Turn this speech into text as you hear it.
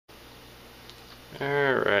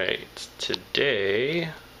Alright, today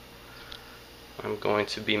I'm going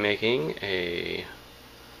to be making a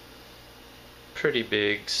pretty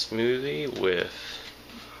big smoothie with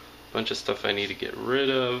a bunch of stuff I need to get rid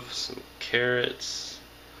of, some carrots.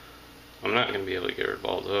 I'm not going to be able to get rid of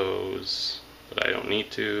all those, but I don't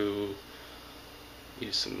need to.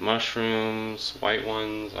 Use some mushrooms, white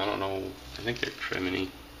ones, I don't know, I think they're criminy.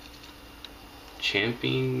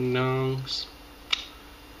 Champignons?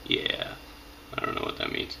 Yeah. I don't know what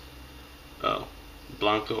that means. Oh,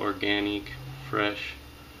 Blanco Organic, fresh.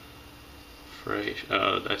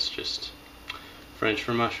 Oh, that's just French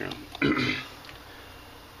for mushroom.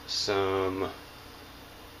 Some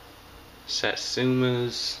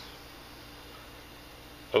satsumas,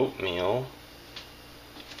 oatmeal,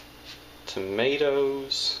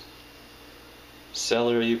 tomatoes,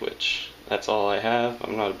 celery, which that's all I have.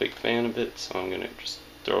 I'm not a big fan of it, so I'm gonna just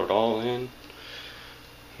throw it all in.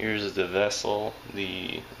 Here's the vessel,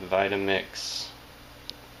 the Vitamix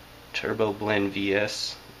Turbo Blend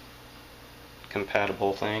VS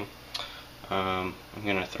compatible thing. I'm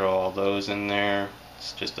gonna throw all those in there.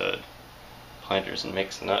 It's just a Planters and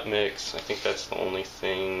Mix nut mix. I think that's the only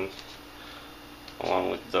thing along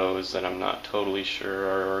with those that I'm not totally sure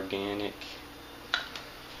are organic.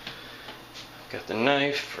 Got the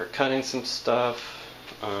knife for cutting some stuff.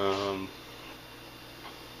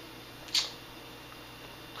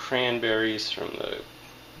 Cranberries from the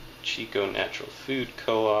Chico Natural Food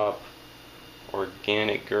Co-op,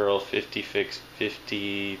 Organic Girl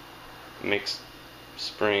 50 mixed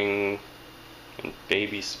spring and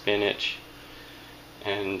baby spinach,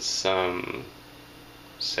 and some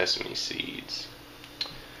sesame seeds.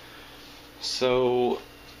 So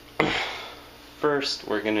first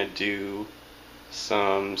we're gonna do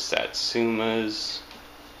some satsumas,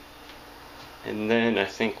 and then I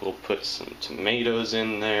think we'll put some tomatoes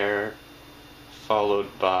in there,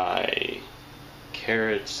 followed by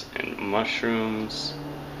carrots and mushrooms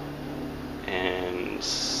and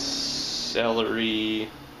celery,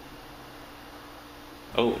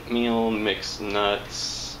 oatmeal, mixed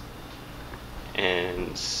nuts,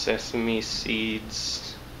 and sesame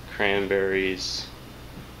seeds, cranberries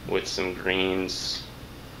with some greens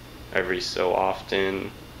every so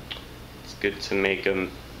often. It's good to make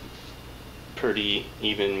them pretty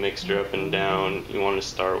even mixture up and down. You want to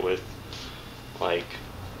start with like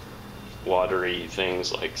watery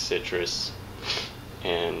things like citrus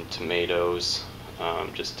and tomatoes,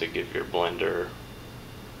 just to give your blender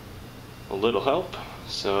a little help.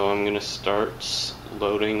 So I'm gonna start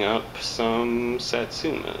loading up some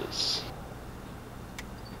satsumas.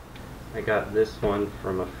 I got this one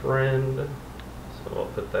from a friend, so I'll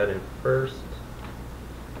put that in first.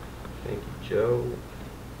 Thank you, Joe.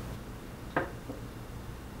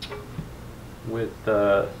 With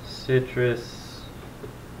citrus,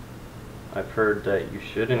 I've heard that you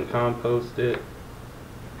shouldn't compost it,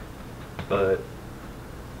 but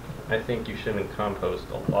I think you shouldn't compost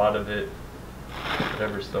a lot of it,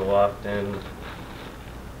 ever so often.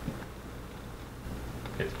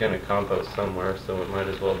 It's going to compost somewhere, so it might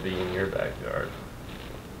as well be in your backyard.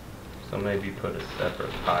 So maybe put a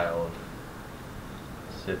separate pile of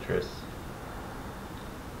citrus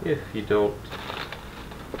if you don't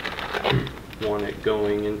want it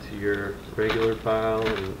going into your regular pile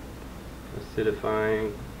and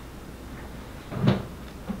acidifying.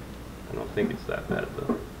 I don't think it's that bad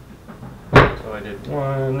though. So I did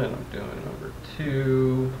one, and I'm doing number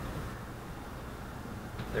two.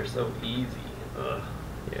 They're so easy. Ugh.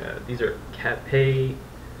 Yeah, these are Capay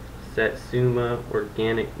Satsuma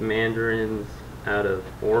organic mandarins out of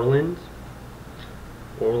Orland.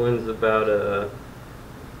 Orland's about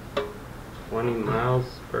 20 miles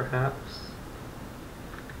perhaps.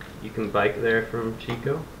 You can bike there from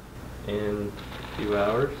Chico in a few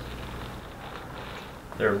hours.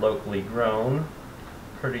 They're locally grown.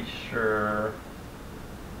 Pretty sure,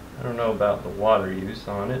 I don't know about the water use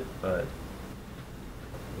on it, but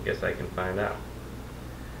I guess I can find out.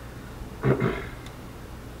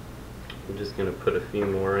 I'm just going to put a few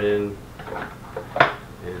more in,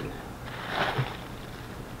 and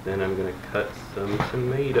then I'm going to cut some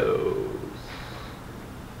tomatoes.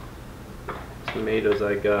 Tomatoes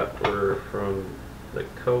I got were from the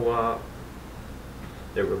co-op.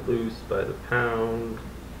 They were loose by the pound.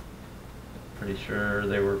 Pretty sure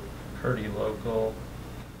they were pretty local.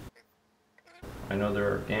 I know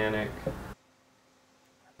they're organic.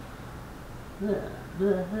 I'm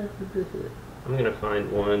gonna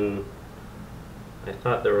find one. I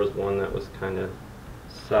thought there was one that was kind of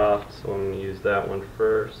soft, so I'm gonna use that one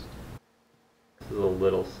first. This is a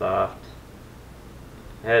little soft.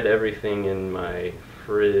 I had everything in my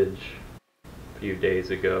fridge few days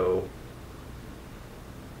ago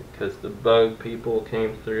because the bug people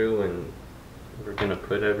came through and we're gonna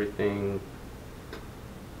put everything,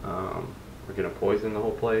 we're gonna poison the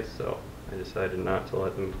whole place, so I decided not to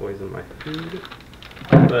let them poison my food.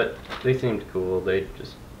 But they seemed cool. They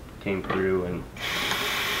just came through and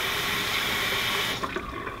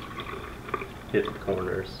hit the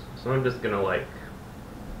corners. So I'm just gonna like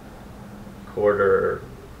quarter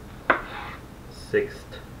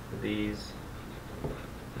sixth these.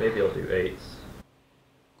 Maybe I'll do eighths.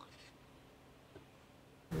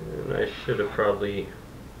 And I should have probably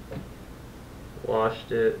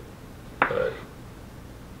washed it, but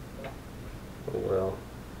oh well.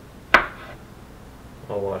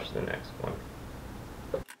 I'll wash the next one.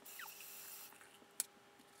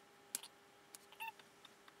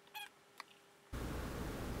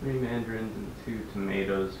 3 mandarins and 2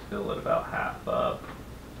 tomatoes fill it about half up.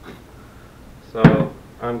 So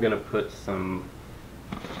I'm gonna put some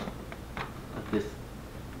of this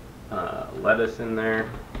lettuce in there.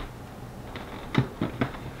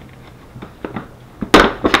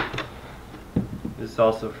 This is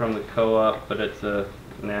also from the co-op, but it's a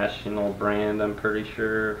national brand, I'm pretty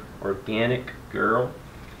sure. Organic Girl.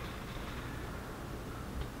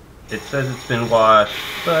 It says it's been washed,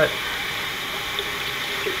 but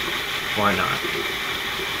why not?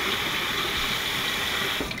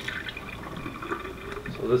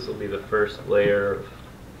 So this will be the first layer of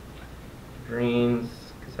greens,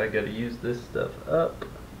 because I gotta use this stuff up,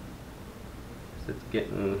 because it's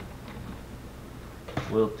getting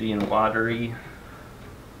wilty and watery.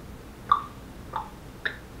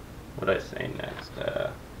 What'd I say next?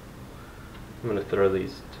 I'm gonna throw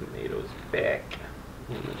these tomatoes back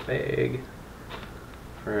in the bag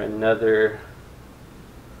for another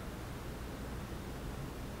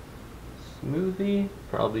smoothie,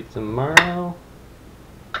 probably tomorrow.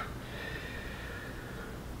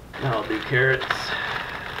 Now I'll do carrots.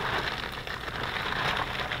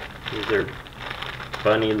 These are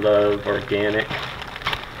Bunny Love Organic.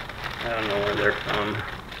 I don't know where they're from.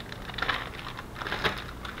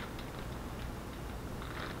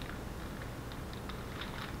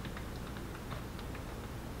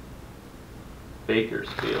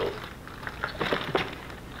 Bakersfield.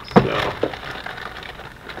 So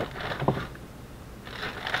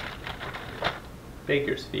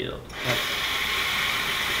Bakersfield. That's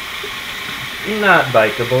not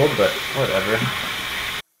bikeable, but whatever.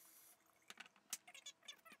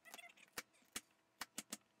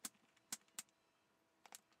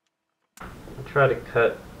 I try to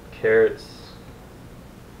cut carrots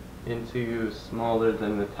into smaller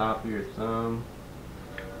than the top of your thumb.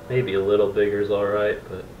 Maybe a little bigger is alright,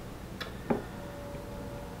 but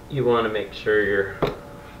you want to make sure your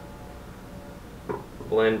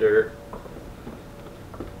blender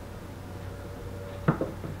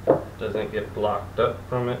doesn't get blocked up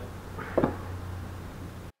from it.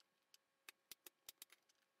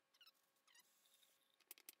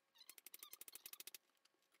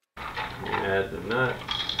 Add the nuts.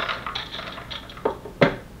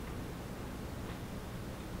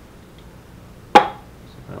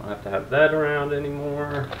 I don't have to have that around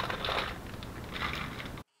anymore.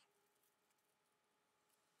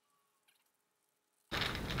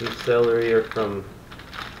 These celery are from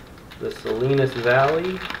the Salinas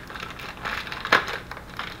Valley.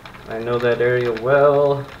 I know that area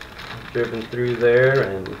well. I've driven through there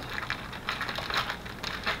and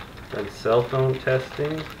done cell phone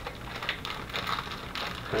testing.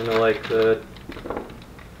 Kind of like the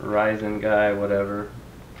Verizon guy, whatever.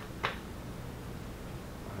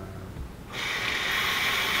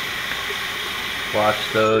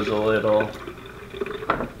 Wash those a little.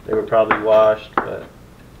 They were probably washed, but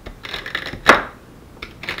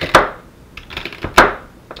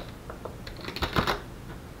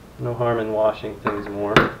no harm in washing things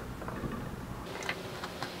more.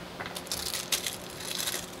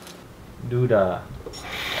 Duda.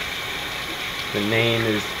 The name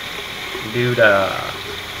is Duda.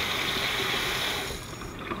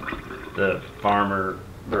 The farmer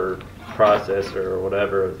or processor or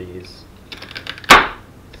whatever of these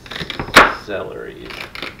celery.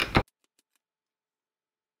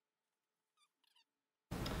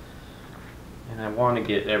 And I want to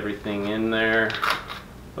get everything in there,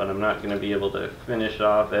 but I'm not going to be able to finish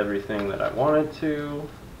off everything that I wanted to.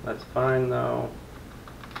 That's fine though.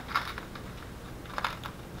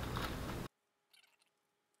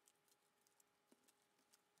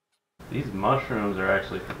 These mushrooms are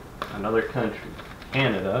actually from another country,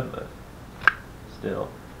 Canada, but still.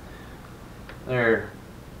 They're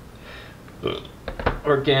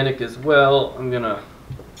organic as well. I'm gonna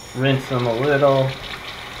rinse them a little.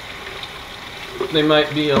 They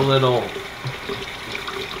might be a little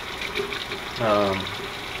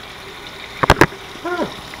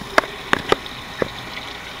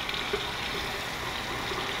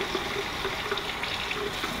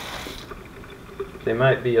they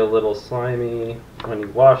might be a little slimy when you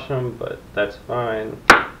wash them, but that's fine.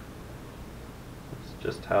 It's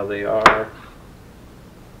just how they are.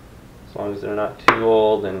 As long as they're not too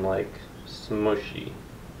old and like smushy.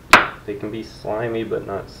 They can be slimy but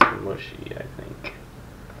not smushy, I think.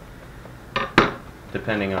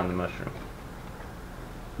 Depending on the mushroom.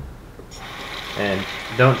 And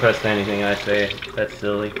don't trust anything I say. That's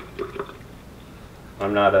silly.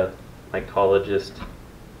 I'm not a mycologist.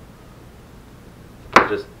 I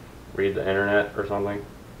just read the internet or something.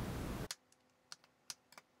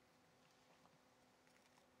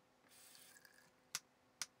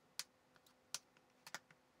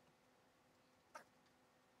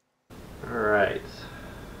 Alright.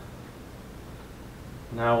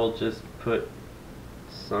 Now we'll just put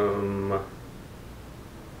some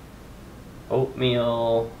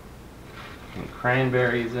oatmeal and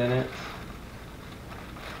cranberries in it.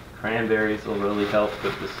 Cranberries will really help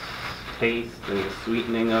with the taste and the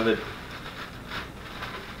sweetening of it.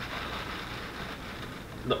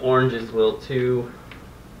 The oranges will too.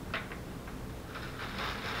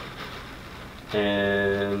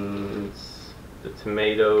 And the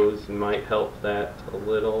tomatoes might help that a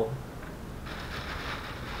little.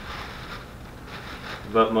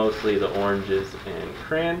 But mostly the oranges and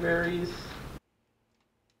cranberries.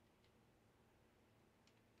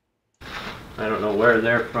 I don't know where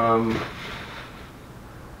they're from,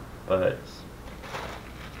 but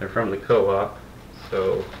they're from the co-op,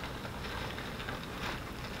 so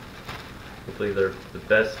hopefully they're the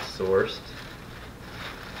best sourced.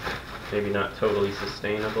 Maybe not totally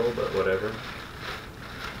sustainable, but whatever.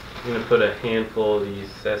 I'm going to put a handful of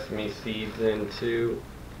these sesame seeds in too.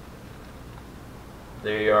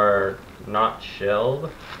 They are not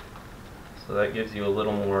shelled, so that gives you a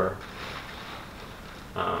little more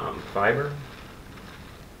fiber.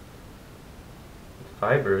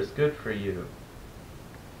 Fiber is good for you.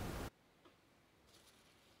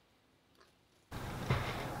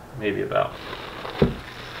 Maybe about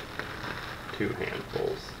 2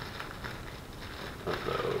 handfuls of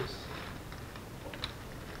those.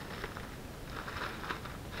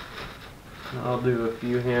 I'll do a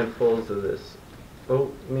few handfuls of this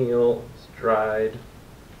oatmeal. It's dried.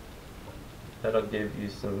 That'll give you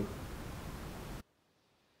some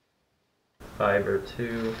fiber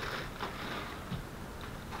too.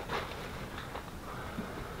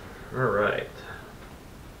 Alright.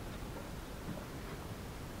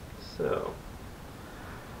 So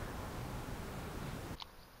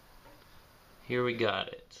here we got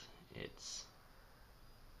it. It's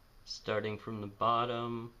starting from the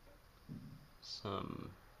bottom,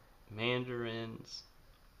 some mandarins,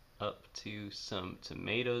 up to some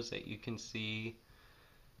tomatoes that you can see,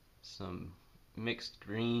 some mixed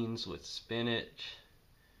greens with spinach,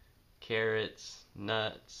 carrots,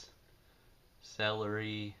 nuts,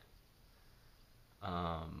 celery,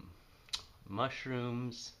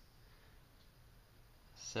 mushrooms,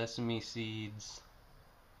 sesame seeds,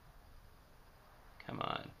 come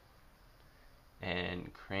on,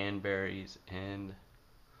 and cranberries and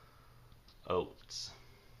oats.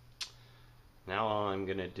 Now all I'm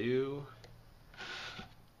gonna do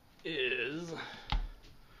is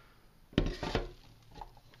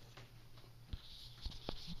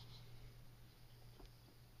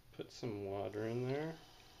put some water in there,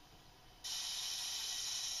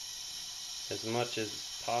 as much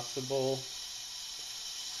as possible,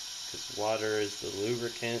 because water is the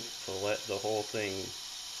lubricant to let the whole thing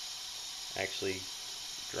actually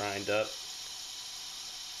grind up.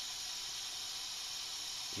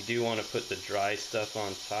 You do want to put the dry stuff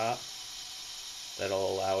on top.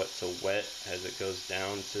 That'll allow it to wet as it goes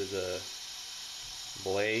down to the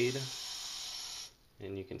blade.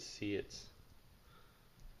 And you can see it's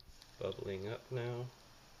bubbling up now.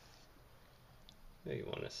 You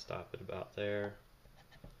want to stop it about there.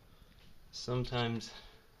 Sometimes,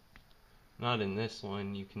 not in this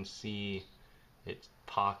one, you can see its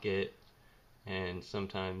pocket, and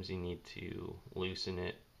sometimes you need to loosen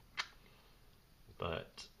it.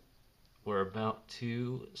 But we're about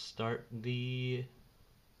to start the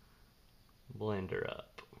blender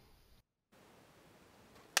up.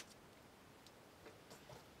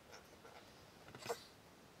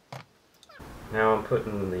 Now I'm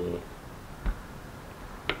putting the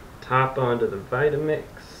top onto the Vitamix.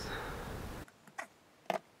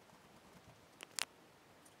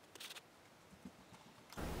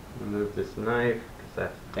 Remove this knife because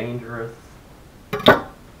that's dangerous.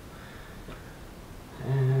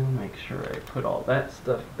 put all that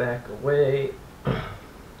stuff back away.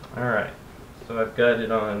 Alright, so I've got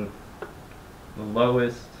it on the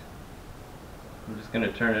lowest. I'm just going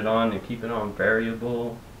to turn it on and keep it on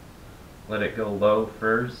variable. Let it go low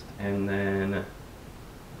first and then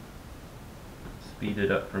speed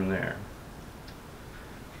it up from there.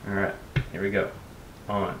 Alright, here we go.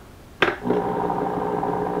 On. You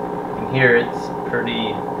can hear it's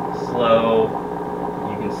pretty slow.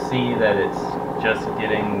 You can see that it's just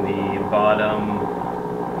getting the bottom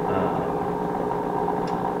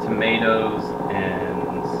tomatoes and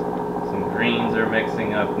some greens are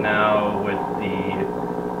mixing up now with the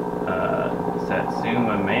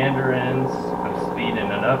Satsuma mandarins. I'm speeding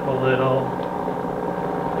it up a little.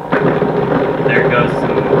 There goes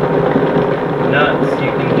some nuts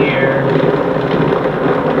you can hear.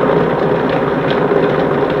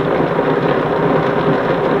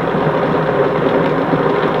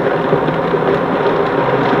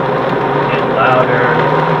 Getting louder.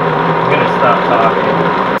 I'm gonna stop talking.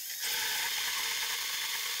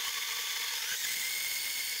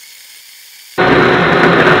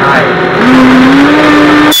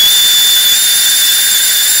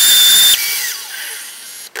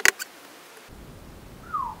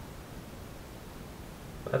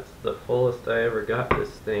 That's the fullest I ever got this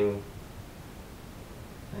thing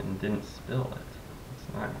and didn't spill it. It's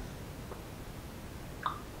nice.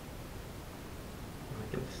 I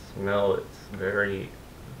can smell it's very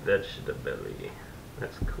vegetable-y.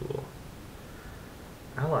 That's cool.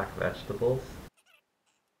 I like vegetables.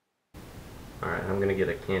 Alright, I'm gonna get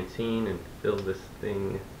a canteen and fill this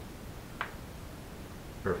thing,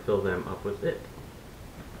 or fill them up with it.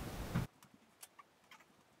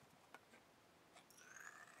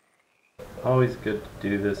 Always good to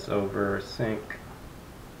do this over a sink,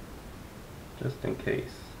 just in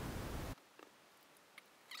case.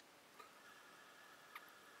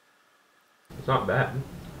 It's not bad.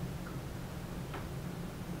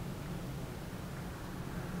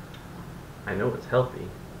 I know it's healthy.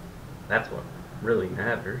 That's what really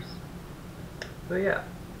matters. So yeah,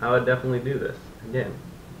 I would definitely do this again.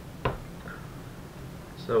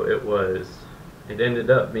 So it ended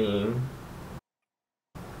up being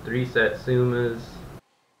 3 satsumas,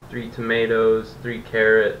 3 tomatoes, 3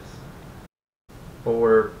 carrots,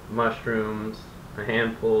 4 mushrooms, a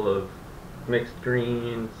handful of mixed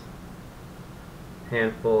greens,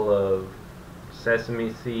 handful of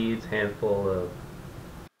sesame seeds, handful of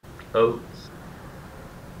oats,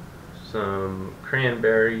 some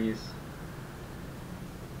cranberries,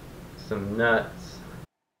 some nuts,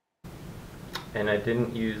 and I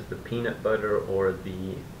didn't use the peanut butter or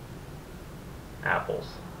the apples.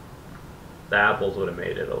 The apples would have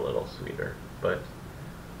made it a little sweeter, but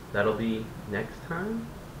that'll be next time.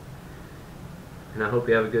 And I hope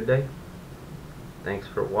you have a good day. Thanks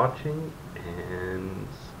for watching and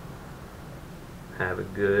have a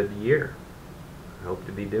good year. I hope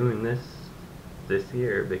to be doing this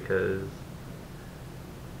year because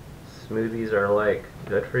smoothies are like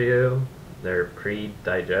good for you. They're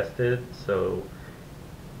pre-digested, so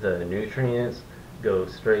the nutrients go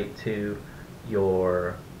straight to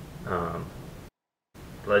your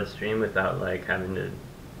bloodstream without like having to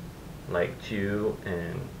like chew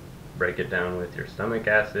and break it down with your stomach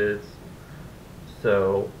acids.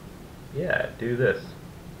 So yeah, do this.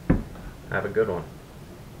 Have a good one.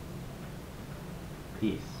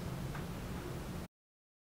 Peace.